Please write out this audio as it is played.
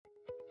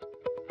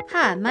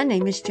Hi, my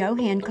name is Jo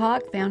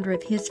Hancock, founder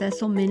of His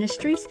Vessel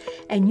Ministries,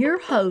 and your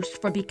host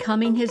for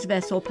Becoming His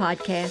Vessel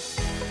podcast.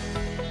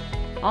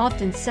 I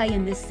often say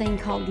in this thing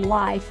called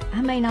life, I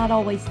may not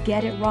always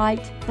get it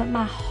right, but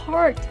my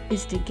heart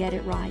is to get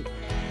it right.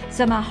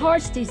 So my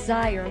heart's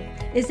desire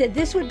is that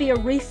this would be a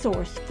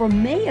resource for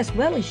me as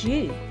well as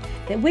you,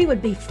 that we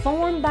would be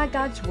formed by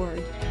God's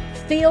Word,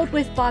 filled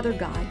with Father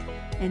God,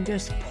 and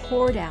just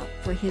poured out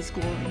for His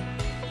glory,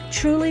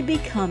 truly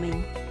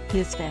becoming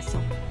His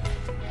vessel.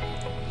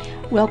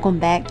 Welcome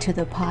back to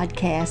the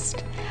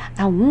podcast.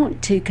 I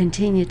want to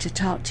continue to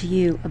talk to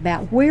you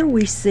about where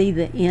we see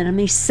the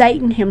enemy,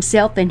 Satan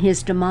himself and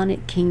his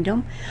demonic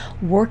kingdom,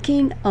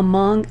 working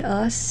among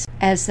us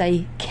as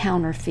a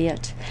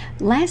counterfeit.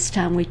 Last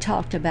time we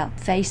talked about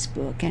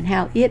Facebook and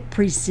how it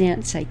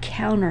presents a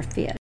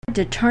counterfeit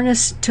to turn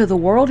us to the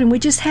world, and we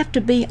just have to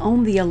be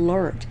on the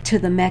alert to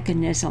the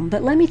mechanism.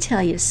 But let me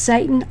tell you,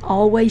 Satan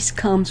always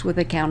comes with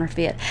a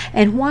counterfeit.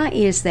 And why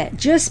is that?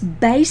 Just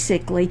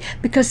basically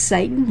because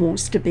Satan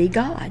wants to be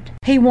God.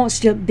 He wants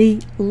to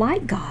be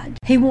like God.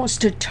 He wants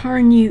to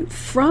turn you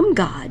from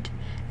God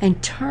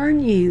and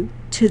turn you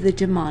to the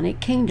demonic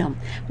kingdom.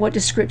 What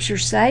does Scripture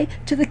say?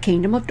 To the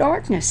kingdom of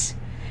darkness.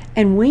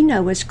 And we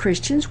know as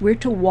Christians, we're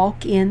to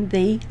walk in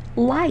the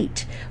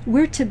light.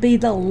 We're to be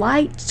the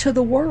light to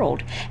the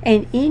world.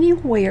 And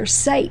anywhere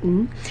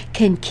Satan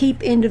can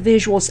keep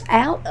individuals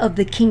out of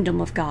the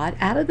kingdom of God,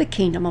 out of the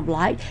kingdom of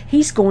light,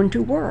 he's going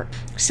to work.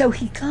 So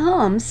he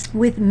comes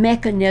with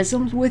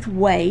mechanisms, with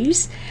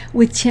ways,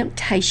 with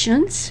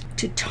temptations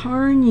to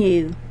turn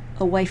you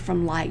away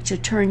from light, to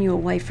turn you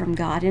away from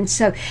God. And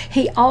so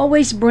he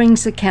always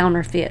brings the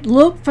counterfeit.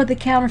 Look for the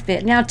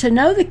counterfeit. Now, to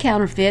know the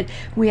counterfeit,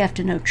 we have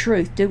to know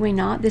truth, do we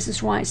not? This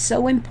is why it's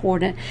so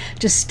important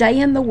to stay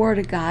in the Word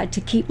of God,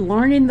 to keep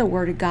learning the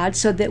Word of God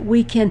so that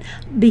we can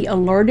be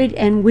alerted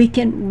and we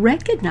can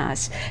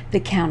recognize the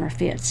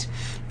counterfeits.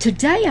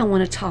 Today I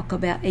want to talk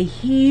about a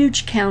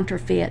huge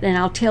counterfeit, and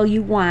I'll tell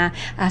you why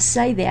I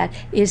say that,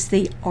 is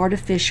the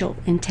artificial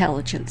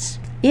intelligence.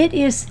 It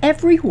is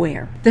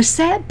everywhere. The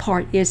sad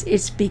part is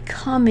it's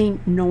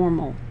becoming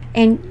normal.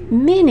 And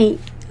many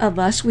of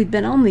us, we've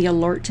been on the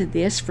alert to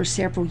this for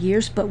several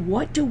years, but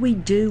what do we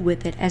do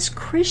with it? As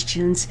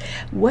Christians,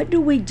 what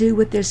do we do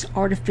with this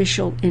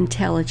artificial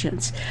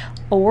intelligence?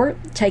 Or,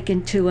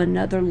 taken to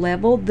another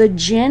level,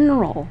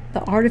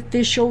 the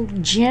artificial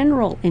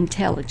general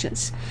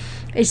intelligence.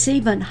 It's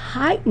even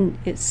heightened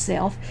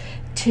itself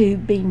to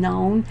be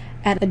known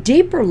at a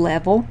deeper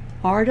level,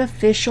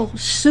 artificial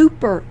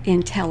super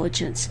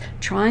intelligence,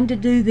 trying to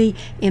do the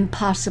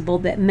impossible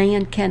that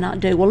man cannot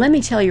do. Well, let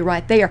me tell you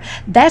right there,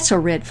 that's a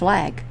red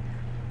flag.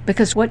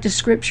 Because what does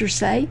Scripture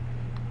say?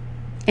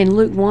 In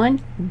Luke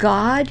 1,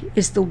 God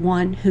is the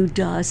one who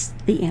does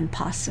the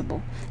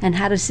impossible. And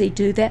how does he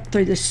do that?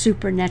 Through the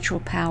supernatural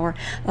power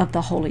of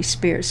the Holy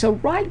Spirit. So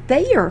right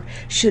there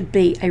should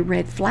be a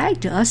red flag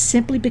to us,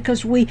 simply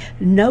because we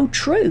know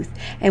truth.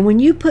 And when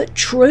you put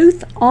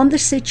truth on the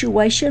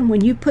situation,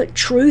 when you put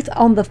truth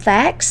on the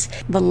facts,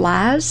 the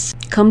lies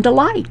come to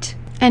light.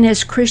 And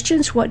as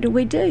Christians, what do?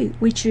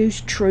 We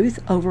choose truth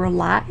over a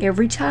lie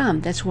every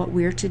time. That's what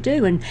we're to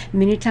do. And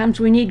many times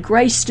we need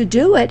grace to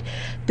do it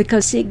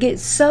because it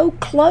gets so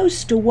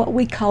close to what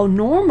we call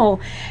normal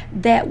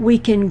that we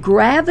can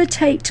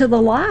gravitate to the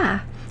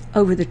lie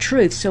over the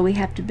truth. So we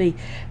have to be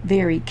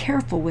very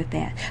careful with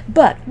that.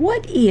 But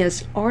what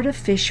is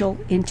artificial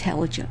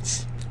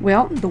intelligence?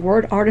 Well, the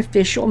word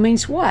artificial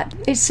means what?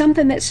 It's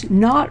something that's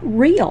not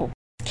real.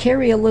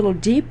 Carry a little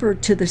deeper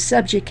to the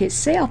subject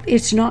itself,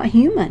 it's not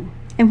human.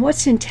 And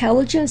what's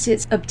intelligence?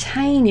 It's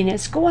obtaining,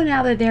 it's going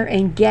out of there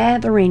and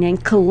gathering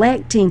and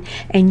collecting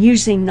and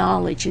using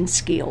knowledge and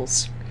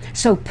skills.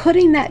 So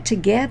putting that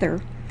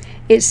together,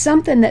 it's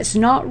something that's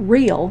not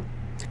real.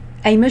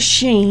 A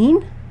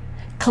machine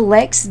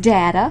collects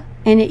data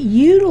and it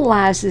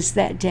utilizes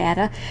that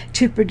data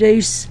to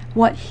produce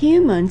what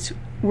humans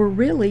were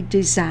really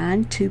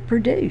designed to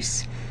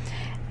produce.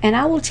 And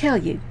I will tell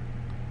you,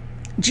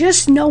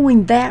 just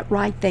knowing that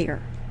right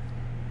there,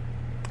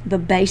 the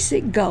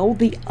basic goal,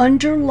 the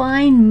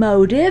underlying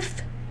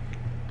motive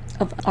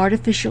of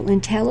artificial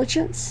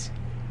intelligence,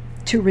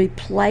 to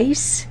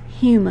replace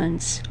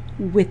humans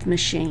with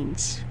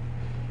machines.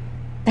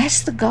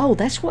 That's the goal.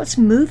 That's what's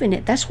moving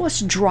it. That's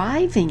what's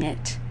driving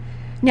it.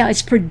 Now,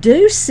 it's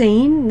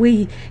producing,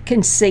 we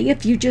can see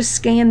if you just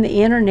scan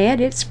the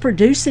internet, it's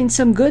producing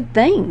some good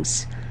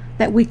things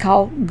that we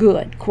call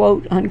good,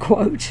 quote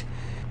unquote.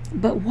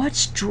 But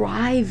what's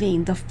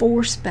driving the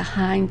force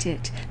behind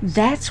it?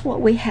 That's what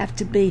we have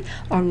to be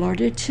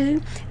alerted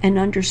to and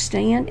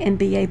understand and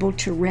be able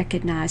to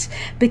recognize.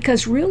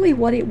 Because really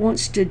what it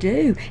wants to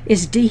do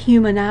is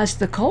dehumanize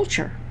the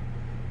culture.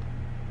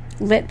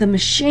 Let the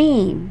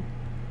machine,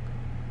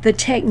 the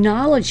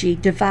technology,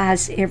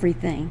 devise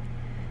everything.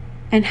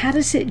 And how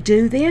does it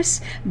do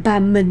this? By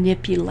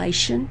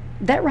manipulation.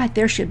 That right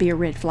there should be a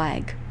red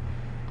flag.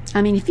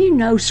 I mean, if you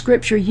know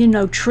Scripture, you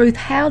know truth,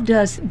 how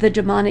does the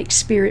demonic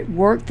spirit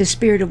work, the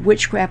spirit of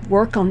witchcraft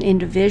work on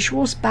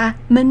individuals? By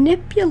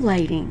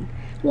manipulating.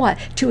 What?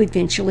 To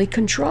eventually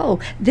control.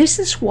 This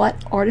is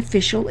what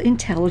artificial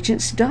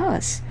intelligence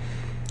does.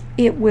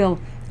 It will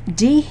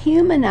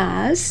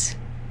dehumanize,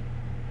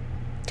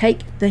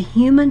 take the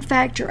human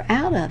factor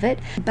out of it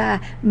by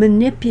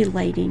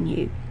manipulating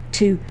you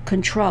to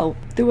control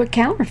through a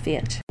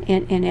counterfeit.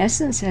 In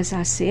essence, as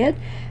I said,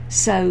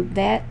 so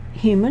that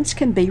humans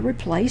can be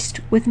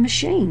replaced with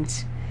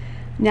machines.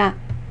 Now,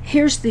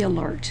 here's the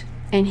alert,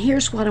 and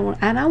here's what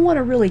I want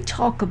to really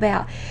talk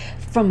about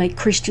from a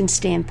Christian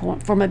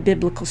standpoint, from a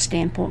biblical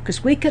standpoint,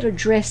 because we could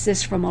address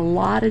this from a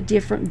lot of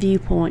different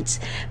viewpoints,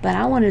 but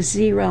I want to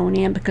zero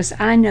in because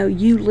I know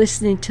you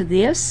listening to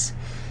this,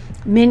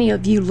 many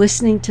of you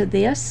listening to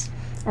this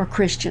are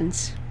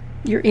Christians.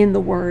 You're in the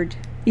Word.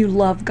 You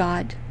love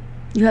God.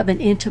 You have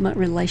an intimate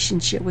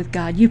relationship with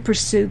God. You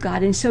pursue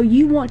God, and so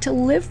you want to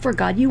live for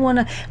God. You want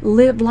to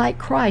live like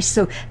Christ.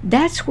 So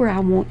that's where I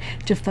want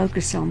to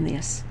focus on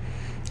this.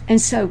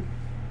 And so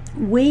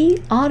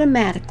we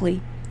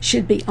automatically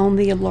should be on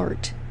the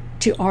alert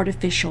to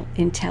artificial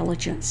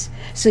intelligence.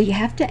 So you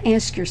have to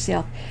ask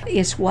yourself,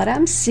 is what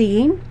I'm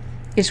seeing,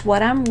 is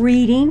what I'm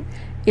reading,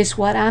 is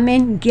what I'm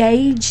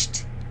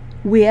engaged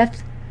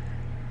with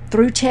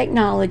through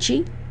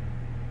technology,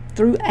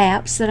 through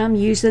apps that I'm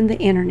using the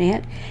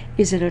internet,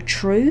 is it a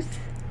truth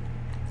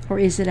or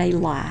is it a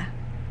lie?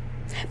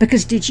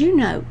 Because did you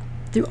know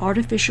through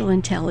artificial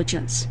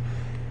intelligence,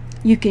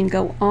 you can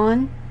go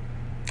on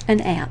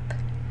an app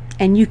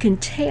and you can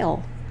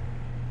tell,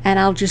 and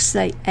I'll just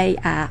say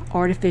AI,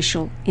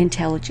 artificial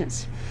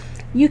intelligence,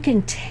 you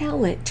can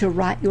tell it to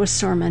write you a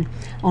sermon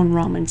on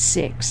Romans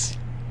 6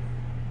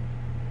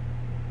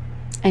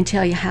 and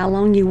tell you how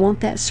long you want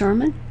that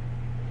sermon,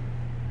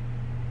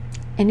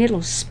 and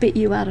it'll spit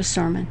you out a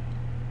sermon.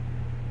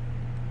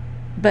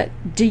 But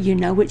do you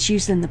know it's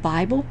using the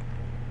Bible?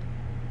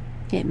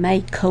 It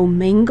may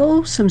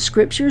commingle some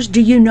scriptures. Do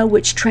you know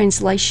which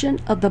translation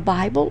of the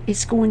Bible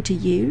it's going to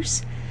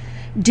use?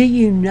 Do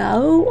you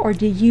know, or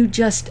do you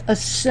just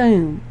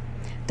assume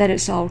that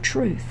it's all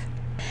truth?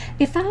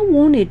 If I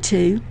wanted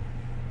to,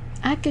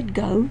 I could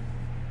go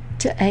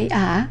to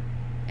AI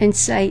and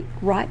say,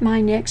 write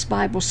my next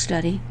Bible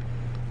study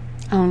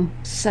on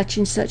such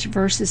and such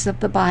verses of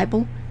the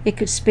Bible. It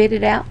could spit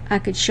it out. I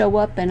could show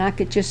up and I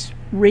could just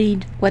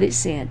read what it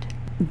said.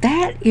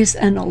 That is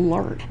an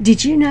alert.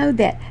 Did you know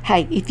that,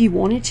 hey, if you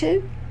wanted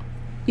to,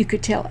 you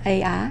could tell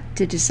AI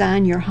to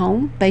design your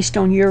home based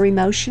on your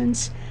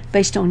emotions,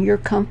 based on your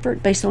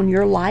comfort, based on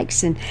your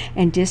likes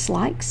and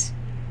dislikes?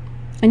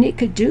 And it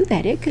could do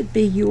that. It could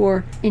be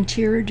your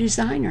interior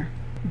designer.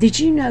 Did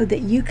you know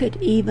that you could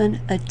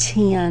even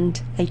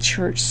attend a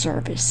church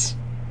service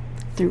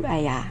through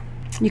AI?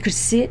 You could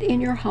sit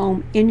in your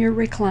home, in your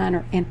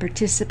recliner, and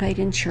participate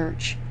in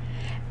church.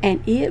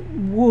 And it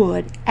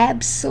would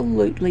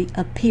absolutely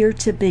appear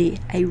to be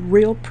a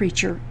real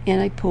preacher in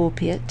a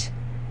pulpit,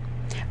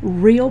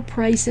 real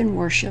praise and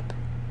worship,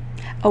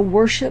 a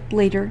worship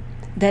leader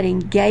that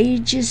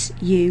engages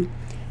you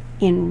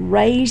in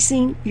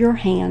raising your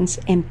hands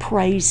and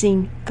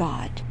praising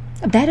God.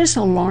 That is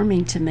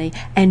alarming to me,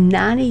 and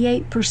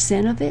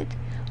 98% of it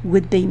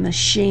would be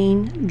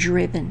machine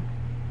driven,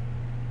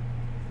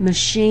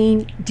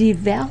 machine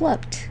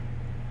developed,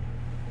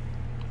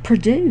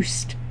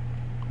 produced.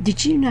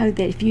 Did you know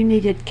that if you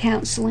needed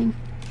counseling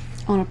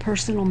on a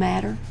personal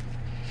matter,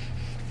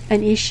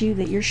 an issue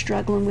that you're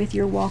struggling with,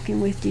 you're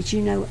walking with, did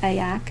you know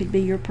AI could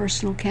be your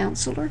personal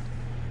counselor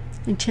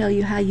and tell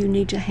you how you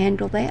need to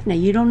handle that? Now,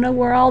 you don't know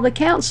where all the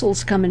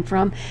counsel's coming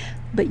from,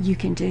 but you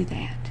can do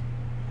that.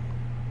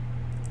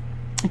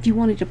 If you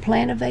wanted to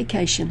plan a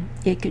vacation,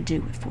 it could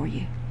do it for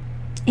you.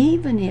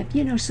 Even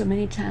if, so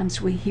many times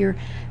we hear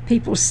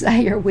people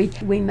say, or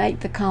we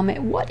make the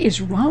comment, what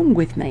is wrong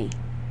with me?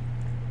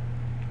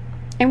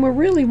 And we're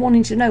really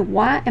wanting to know,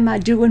 why am I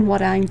doing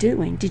what I'm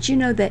doing? Did you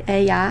know that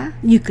AI,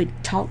 you could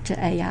talk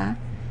to AI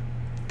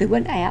through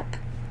an app,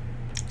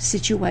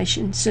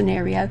 situation,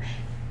 scenario,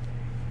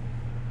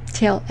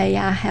 tell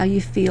AI how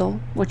you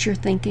feel, what you're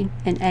thinking,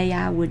 and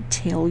AI would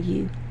tell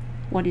you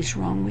what is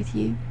wrong with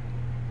you?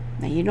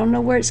 Now, you don't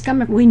know where it's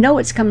coming from. We know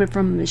it's coming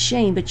from a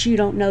machine, but you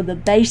don't know the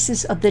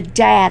basis of the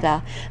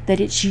data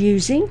that it's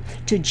using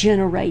to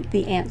generate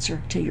the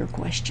answer to your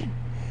question.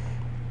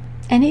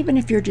 And even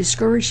if you're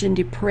discouraged and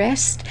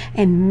depressed,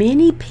 and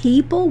many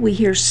people, we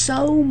hear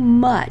so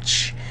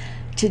much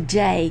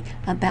today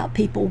about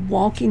people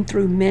walking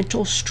through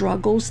mental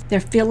struggles. They're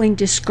feeling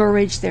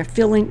discouraged, they're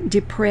feeling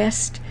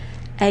depressed.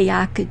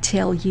 AI could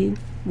tell you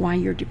why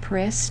you're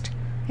depressed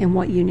and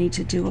what you need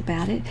to do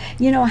about it.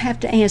 I have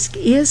to ask,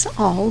 is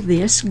all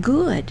this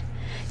good?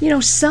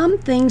 Some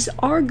things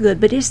are good,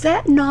 but is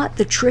that not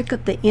the trick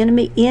of the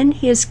enemy in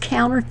his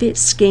counterfeit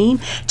scheme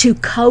to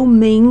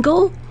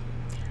commingle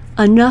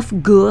enough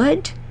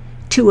good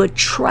to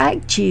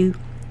attract you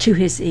to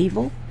his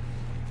evil?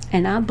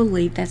 And I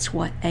believe that's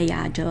what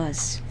AI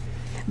does.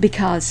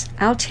 Because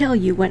I'll tell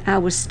you, when I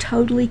was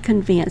totally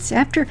convinced,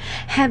 after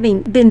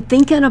having been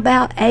thinking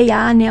about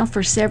AI now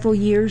for several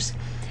years,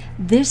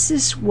 this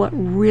is what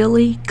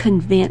really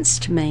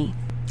convinced me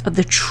of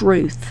the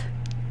truth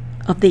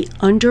of the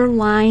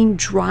underlying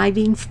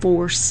driving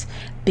force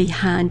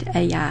behind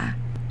AI.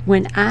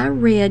 When I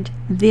read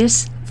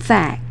this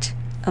fact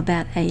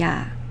about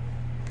AI,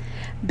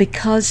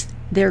 because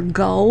their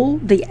goal,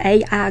 the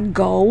AI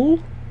goal,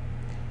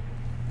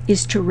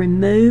 is to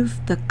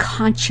remove the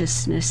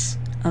consciousness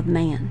of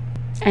man.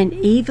 And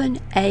even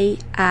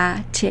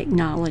AI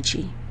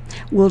technology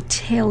will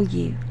tell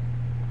you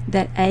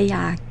that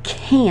AI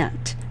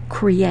can't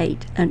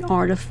create an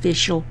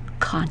artificial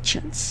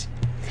conscience.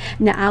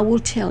 Now, I will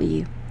tell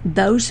you,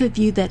 those of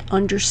you that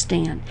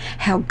understand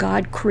how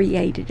God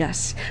created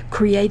us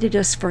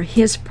for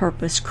His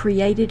purpose,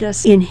 created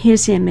us in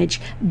His image,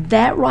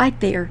 that right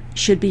there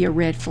should be a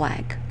red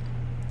flag.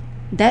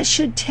 That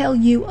should tell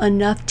you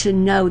enough to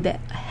know that,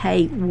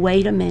 hey,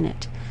 wait a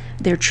minute,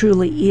 there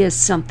truly is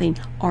something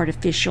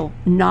artificial,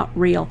 not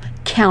real,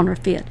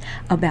 counterfeit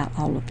about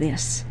all of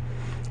this.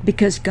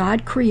 Because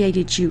God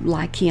created you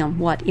like Him,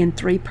 in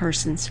 3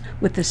 persons,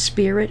 with a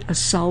spirit, a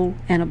soul,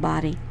 and a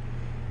body.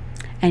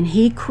 And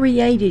He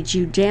created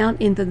you down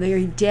in the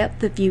very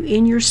depth of you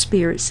in your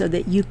spirit so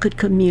that you could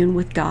commune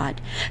with God.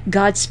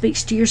 God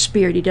speaks to your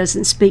spirit. He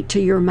doesn't speak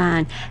to your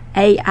mind.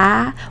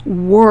 AI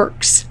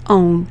works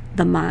on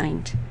the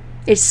mind.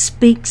 It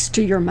speaks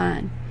to your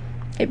mind.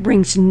 It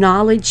brings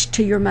knowledge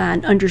to your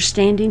mind,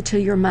 understanding to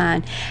your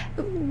mind.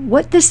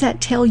 What does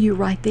that tell you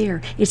right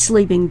there? It's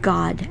leaving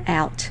God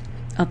out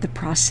of the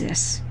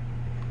process.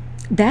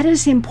 That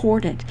is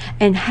important.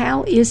 And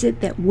how is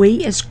it that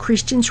we as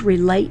Christians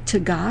relate to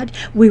God?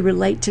 We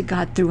relate to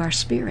God through our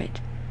spirit.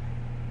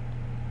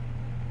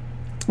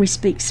 We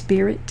speak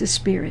spirit to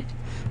spirit.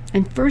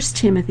 And 1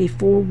 Timothy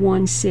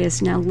 4:1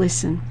 says, now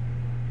listen,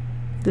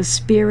 the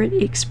Spirit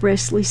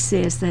expressly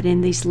says that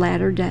in these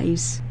latter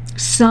days,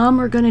 some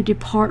are going to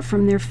depart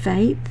from their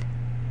faith.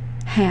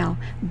 How?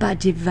 By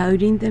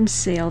devoting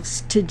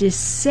themselves to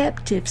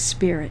deceptive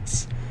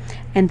spirits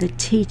and the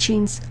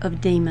teachings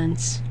of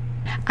demons.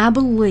 I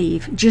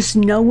believe just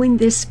knowing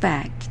this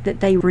fact, that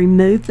they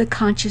remove the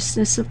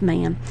consciousness of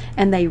man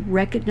and they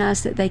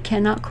recognize that they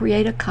cannot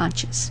create a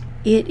conscience,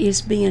 it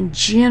is being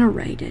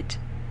generated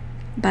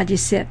by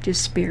deceptive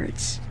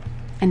spirits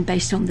and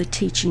based on the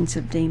teachings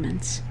of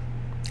demons.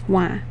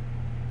 Why?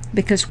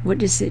 Because what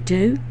does it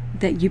do?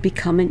 That you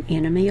become an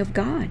enemy of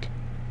God.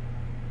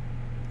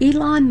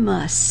 Elon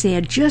Musk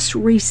said just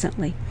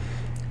recently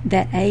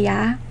that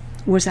AI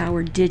was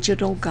our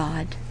digital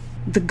God.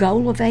 The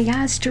goal of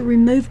AI is to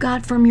remove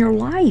God from your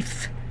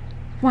life.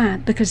 Why?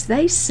 Because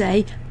they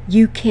say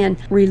you can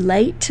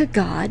relate to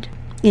God,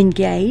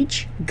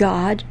 engage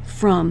God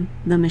from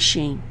the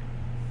machine.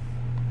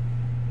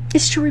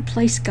 It's to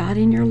replace God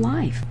in your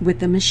life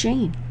with a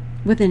machine,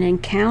 with an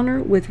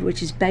encounter with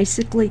which is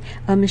basically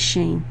a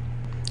machine.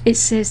 It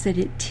says that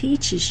it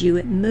teaches you,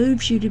 it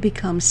moves you to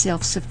become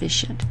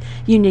self-sufficient.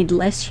 You need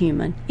less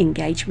human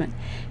engagement.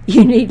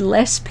 You need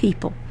less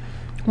people.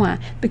 Why?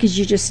 Because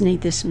you just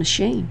need this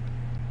machine.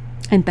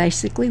 And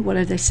basically, what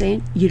are they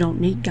saying? You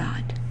don't need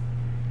God.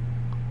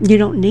 You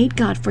don't need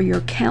God for your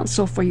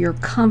counsel, for your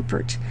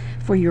comfort,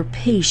 for your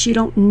peace. You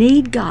don't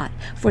need God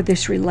for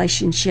this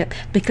relationship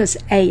because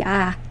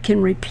AI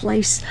can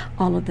replace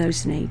all of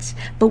those needs.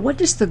 But what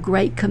does the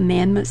Great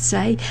Commandment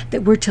say?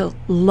 That we're to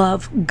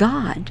love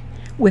God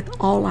with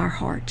all our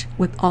heart,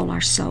 with all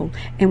our soul,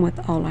 and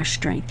with all our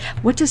strength.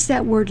 What does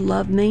that word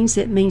love mean?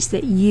 It means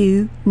that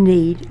you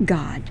need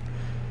God,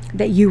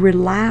 that you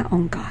rely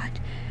on God,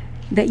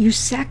 that you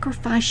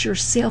sacrifice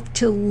yourself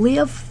to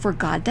live for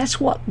God. That's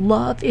what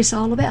love is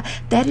all about.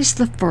 That is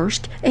the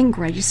first and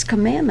greatest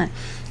commandment.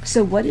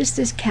 So what is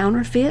this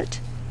counterfeit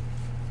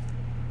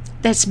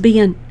that's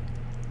being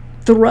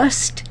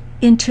thrust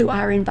into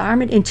our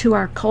environment, into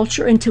our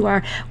culture, into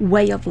our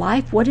way of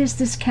life? What is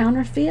this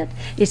counterfeit?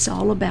 It's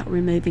all about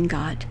removing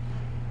God,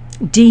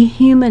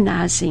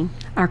 dehumanizing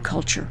our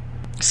culture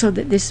so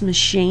that this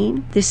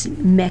machine, this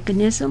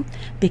mechanism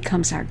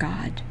becomes our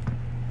God.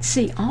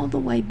 See, all the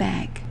way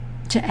back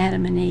to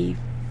Adam and Eve,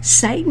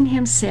 Satan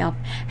himself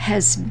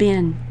has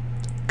been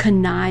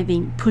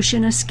conniving,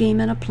 pushing a scheme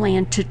and a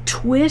plan to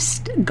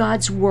twist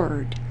God's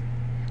word.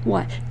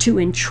 What? To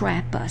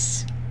entrap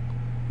us.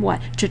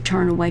 What? To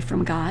turn away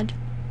from God,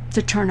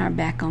 to turn our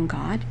back on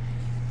God.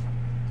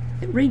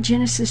 Read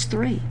Genesis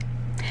 3.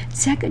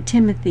 2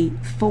 Timothy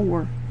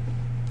 4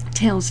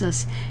 tells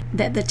us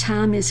that the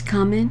time is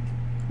coming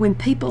when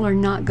people are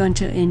not going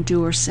to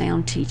endure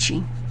sound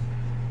teaching.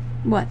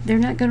 What? They're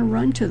not going to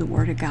run to the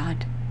Word of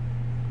God.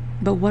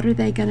 But what are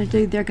they going to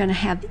do? They're going to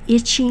have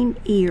itching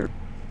ears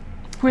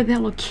where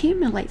they'll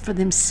accumulate for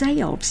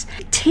themselves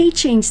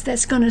teachings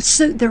that's going to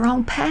suit their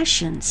own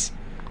passions.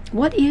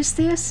 What is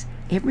this?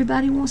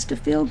 Everybody wants to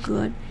feel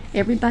good.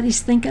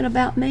 Everybody's thinking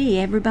about me.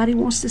 Everybody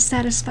wants to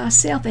satisfy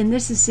self. And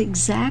this is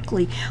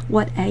exactly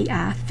what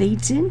AI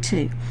feeds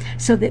into.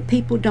 So that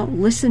people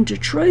don't listen to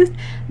truth,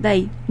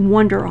 they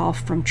wander off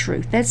from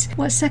truth. That's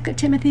what 2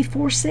 Timothy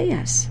 4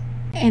 says.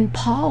 And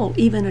Paul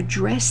even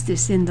addressed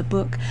this in the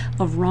book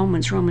of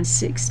Romans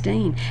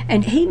 16.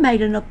 And he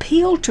made an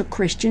appeal to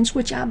Christians,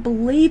 which I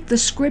believe the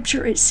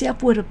scripture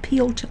itself would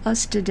appeal to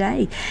us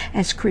today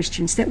as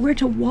Christians, that we're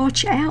to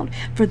watch out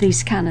for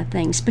these kind of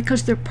things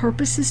because their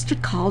purpose is to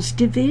cause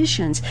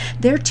divisions.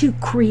 They're to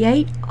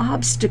create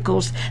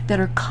obstacles that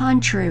are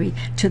contrary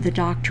to the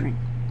doctrine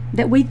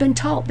that we've been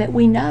taught, that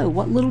we know,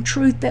 what little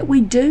truth that we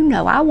do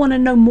know. I want to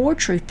know more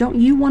truth. Don't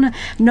you want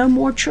to know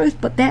more truth?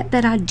 But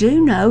that I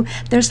do know,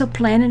 there's a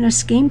plan and a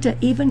scheme to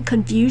even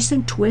confuse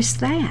and twist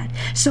that.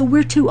 So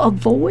we're to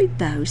avoid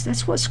those.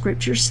 That's what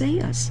Scripture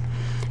says.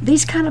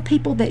 These kind of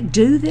people that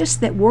do this,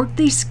 that work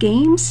these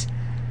schemes,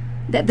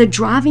 that the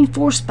driving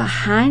force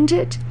behind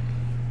it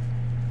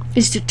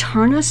is to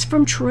turn us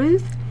from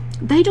truth,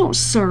 they don't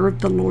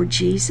serve the Lord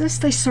Jesus.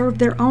 They serve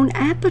their own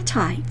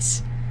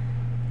appetites.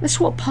 That's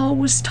what Paul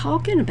was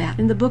talking about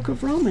in the book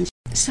of Romans.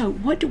 So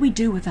what do we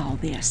do with all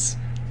this?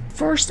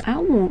 First, I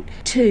want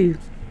to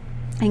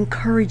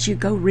encourage you,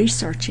 go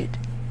research it.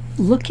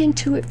 Look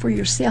into it for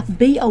yourself.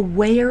 Be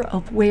aware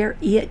of where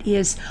it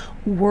is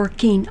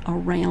working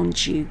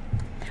around you.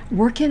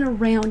 Working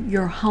around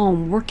your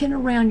home, working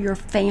around your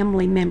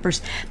family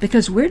members,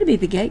 because we're to be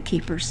the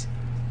gatekeepers.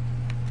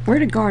 We're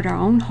to guard our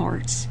own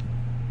hearts,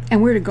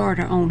 and we're to guard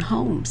our own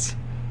homes,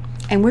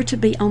 and we're to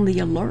be on the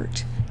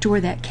alert to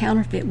where that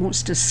counterfeit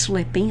wants to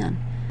slip in.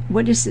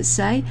 What does it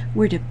say?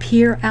 We're to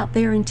peer out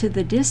there into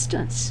the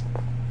distance,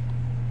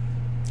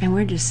 and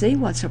we're to see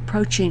what's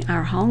approaching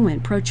our home and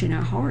approaching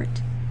our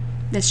heart,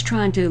 that's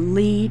trying to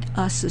lead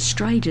us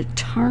astray, to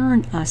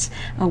turn us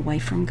away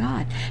from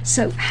God.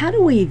 So how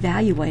do we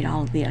evaluate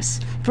all of this?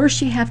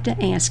 First, you have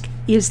to ask,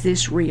 is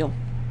this real?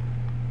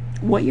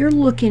 What you're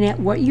looking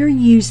at, what you're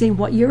using,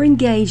 what you're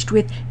engaged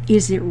with,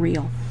 is it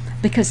real?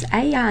 Because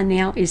AI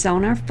now is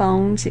on our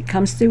phones. It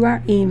comes through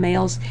our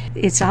emails.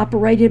 It's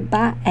operated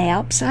by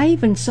apps. I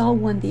even saw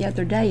one the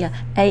other day,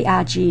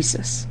 AI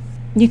Jesus.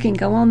 You can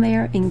go on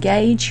there,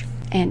 engage,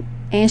 and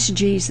ask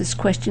Jesus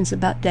questions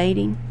about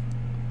dating,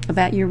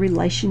 about your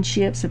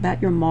relationships,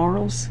 about your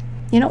morals.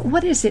 You know,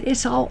 what is it?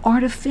 It's all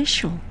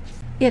artificial.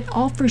 It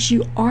offers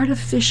you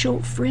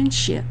artificial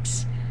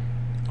friendships,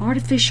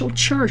 artificial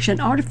church, an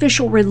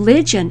artificial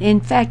religion.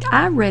 In fact,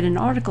 I read an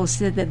article that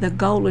said that the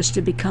goal is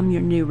to become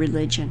your new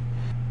religion.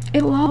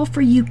 It'll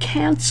offer you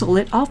counsel.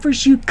 It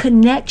offers you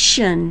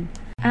connection.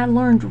 I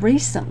learned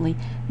recently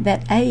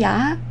that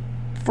AI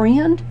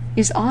friend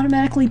is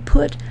automatically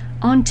put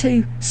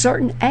onto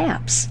certain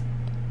apps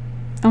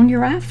on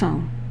your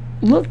iPhone.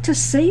 Look to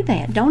see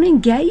that. Don't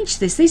engage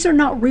this. These are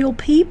not real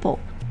people.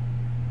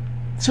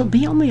 So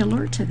be on the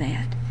alert to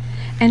that.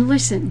 And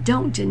listen,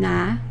 don't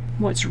deny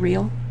what's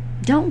real.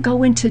 Don't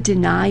go into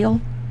denial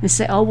and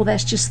say, oh, well,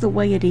 that's just the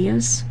way it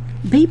is.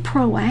 Be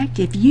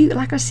proactive. You,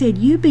 like I said,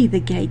 you be the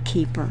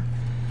gatekeeper.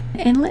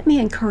 And let me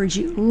encourage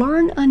you,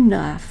 learn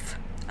enough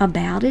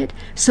about it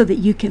so that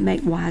you can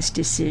make wise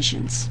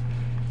decisions.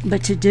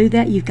 But to do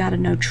that, you've got to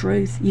know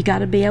truth. You've got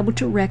to be able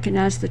to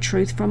recognize the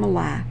truth from a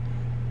lie.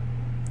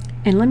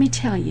 And let me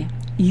tell you,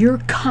 your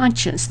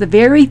conscience, the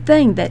very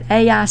thing that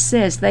AI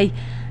says they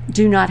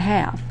do not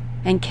have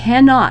and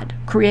cannot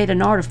create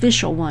an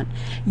artificial one,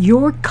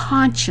 your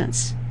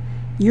conscience,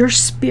 your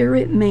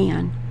spirit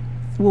man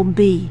will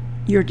be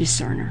your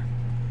discerner.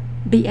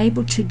 Be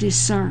able to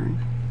discern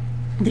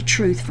the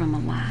truth from a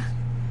lie.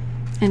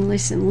 And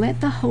listen,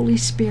 let the Holy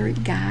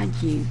Spirit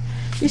guide you.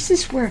 This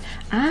is where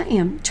I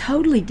am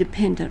totally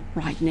dependent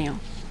right now.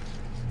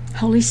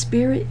 Holy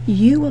Spirit,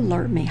 you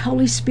alert me.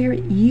 Holy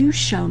Spirit, you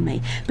show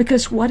me.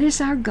 Because what is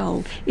our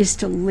goal is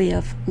to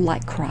live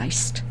like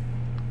Christ.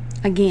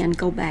 Again,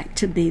 go back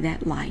to be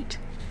that light.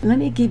 Let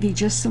me give you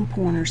just some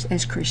pointers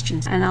as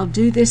Christians, and I'll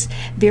do this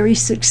very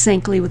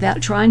succinctly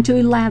without trying to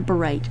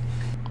elaborate.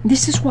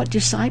 This is what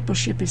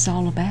discipleship is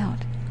all about,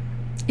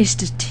 is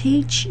to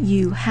teach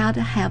you how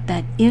to have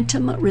that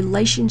intimate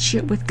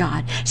relationship with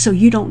God so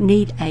you don't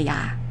need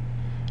AI.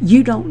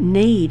 You don't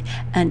need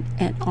an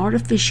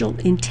artificial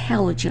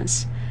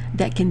intelligence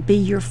that can be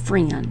your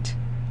friend,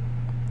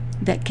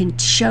 that can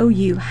show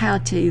you how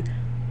to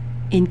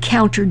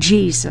encounter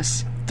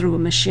Jesus through a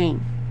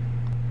machine.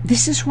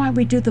 This is why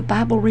we do the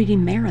Bible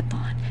reading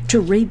marathon,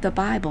 to read the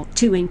Bible,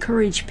 to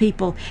encourage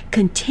people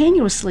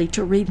continuously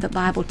to read the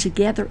Bible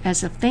together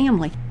as a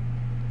family,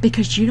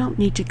 because you don't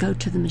need to go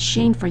to the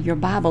machine for your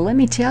Bible. Let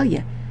me tell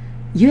you,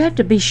 you have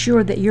to be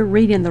sure that you're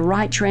reading the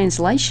right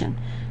translation.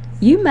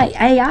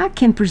 AI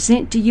can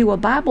present to you a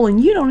Bible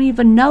and you don't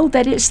even know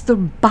that it's the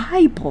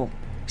Bible.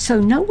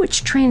 So know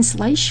which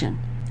translation.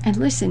 And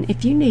listen,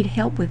 if you need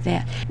help with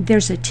that,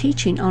 there's a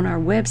teaching on our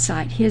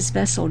website,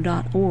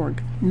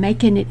 hisvessel.org,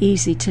 making it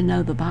easy to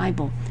know the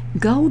Bible.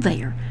 Go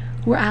there,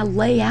 where I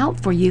lay out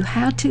for you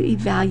how to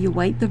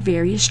evaluate the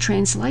various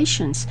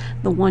translations,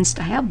 the ones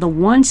to have,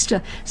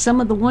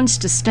 some of the ones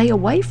to stay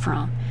away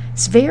from.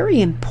 It's very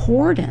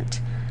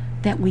important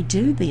that we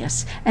do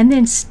this, and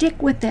then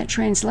stick with that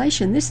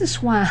translation. This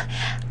is why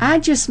I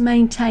just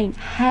maintain,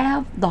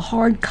 have the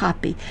hard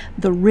copy,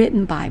 the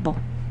written Bible.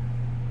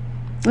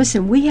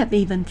 Listen, we have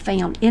even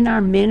found in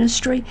our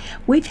ministry,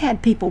 we've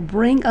had people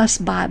bring us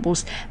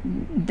Bibles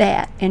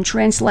and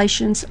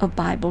translations of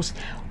Bibles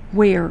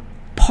where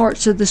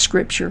parts of the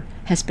scripture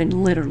has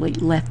been literally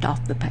left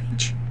off the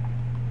page.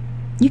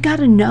 You got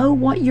to know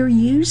what you're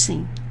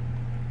using.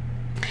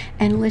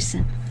 And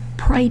listen,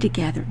 pray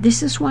together.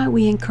 This is why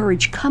we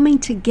encourage coming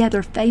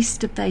together face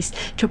to face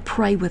to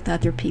pray with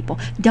other people.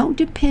 Don't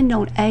depend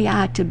on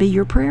AI to be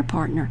your prayer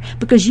partner,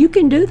 because you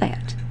can do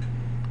that.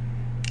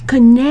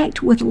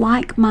 Connect with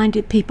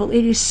like-minded people.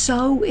 It is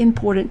so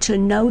important to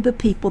know the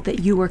people that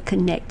you are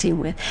connecting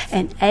with.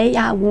 And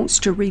AI wants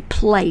to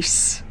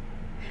replace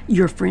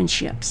your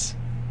friendships.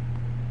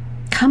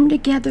 Come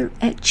together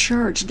at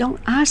church.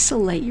 Don't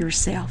isolate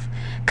yourself.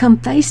 Come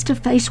face to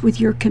face with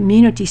your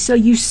community so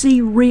you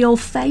see real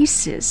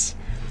faces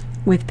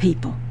with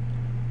people.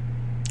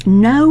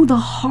 Know the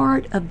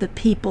heart of the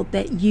people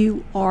that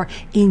you are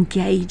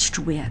engaged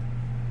with.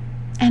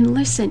 And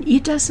listen,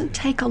 it doesn't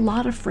take a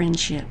lot of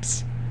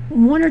friendships.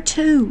 1 or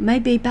 2 may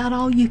be about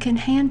all you can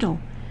handle.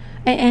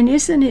 And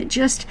isn't it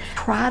just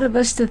pride of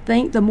us to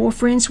think the more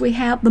friends we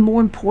have, the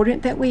more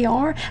important that we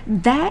are?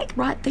 That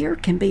right there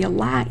can be a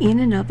lie in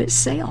and of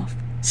itself.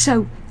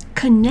 So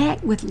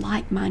connect with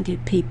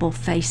like-minded people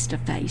face to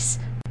face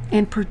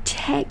and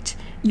protect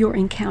your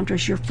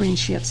encounters, your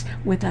friendships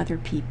with other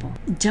people.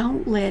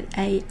 Don't let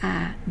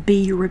AI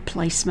be your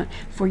replacement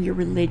for your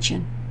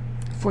religion,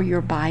 for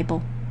your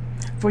Bible,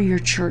 for your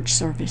church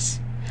service,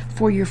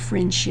 for your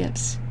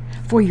friendships,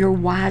 for your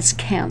wise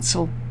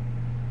counsel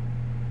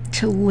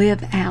to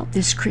live out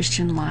this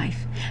Christian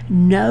life.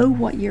 Know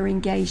what you're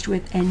engaged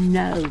with and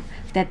know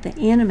that the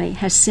enemy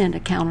has sent a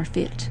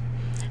counterfeit.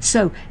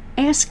 So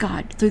ask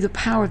God through the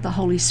power of the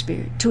Holy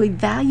Spirit to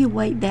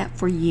evaluate that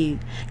for you,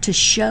 to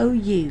show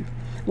you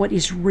what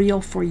is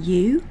real for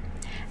you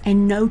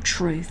and know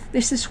truth.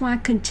 This is why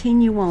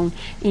continue on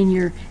in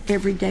your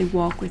everyday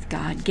walk with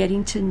God,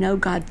 getting to know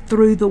God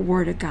through the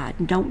Word of God.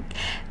 And don't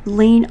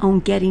lean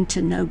on getting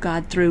to know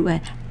God through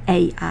an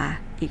AI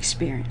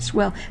experience.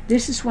 Well,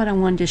 this is what I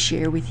wanted to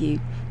share with you,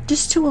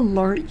 just to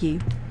alert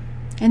you.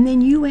 And then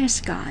you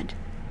ask God,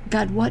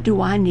 what do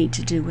I need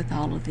to do with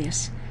all of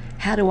this?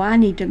 How do I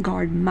need to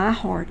guard my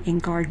heart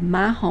and guard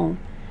my home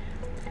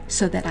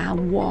so that I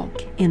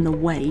walk in the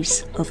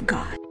ways of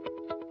God?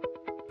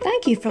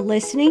 Thank you for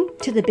listening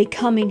to the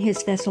Becoming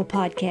His Vessel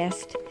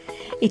podcast.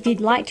 If you'd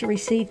like to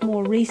receive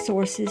more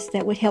resources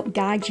that would help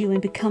guide you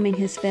in becoming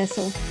His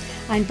vessel,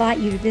 I invite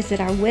you to visit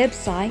our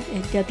website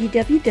at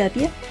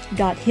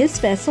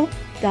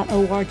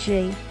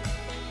www.hisvessel.org.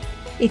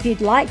 If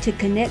you'd like to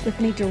connect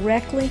with me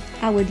directly,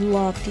 I would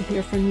love to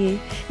hear from you.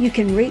 You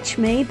can reach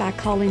me by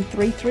calling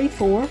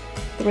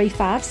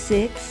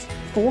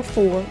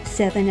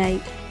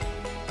 334-356-4478.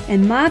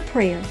 And my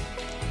prayer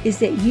is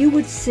that you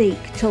would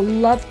seek to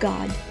love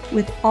God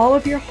with all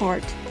of your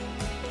heart,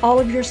 all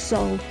of your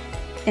soul,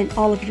 and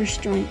all of your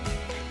strength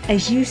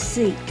as you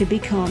seek to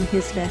become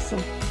His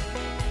vessel.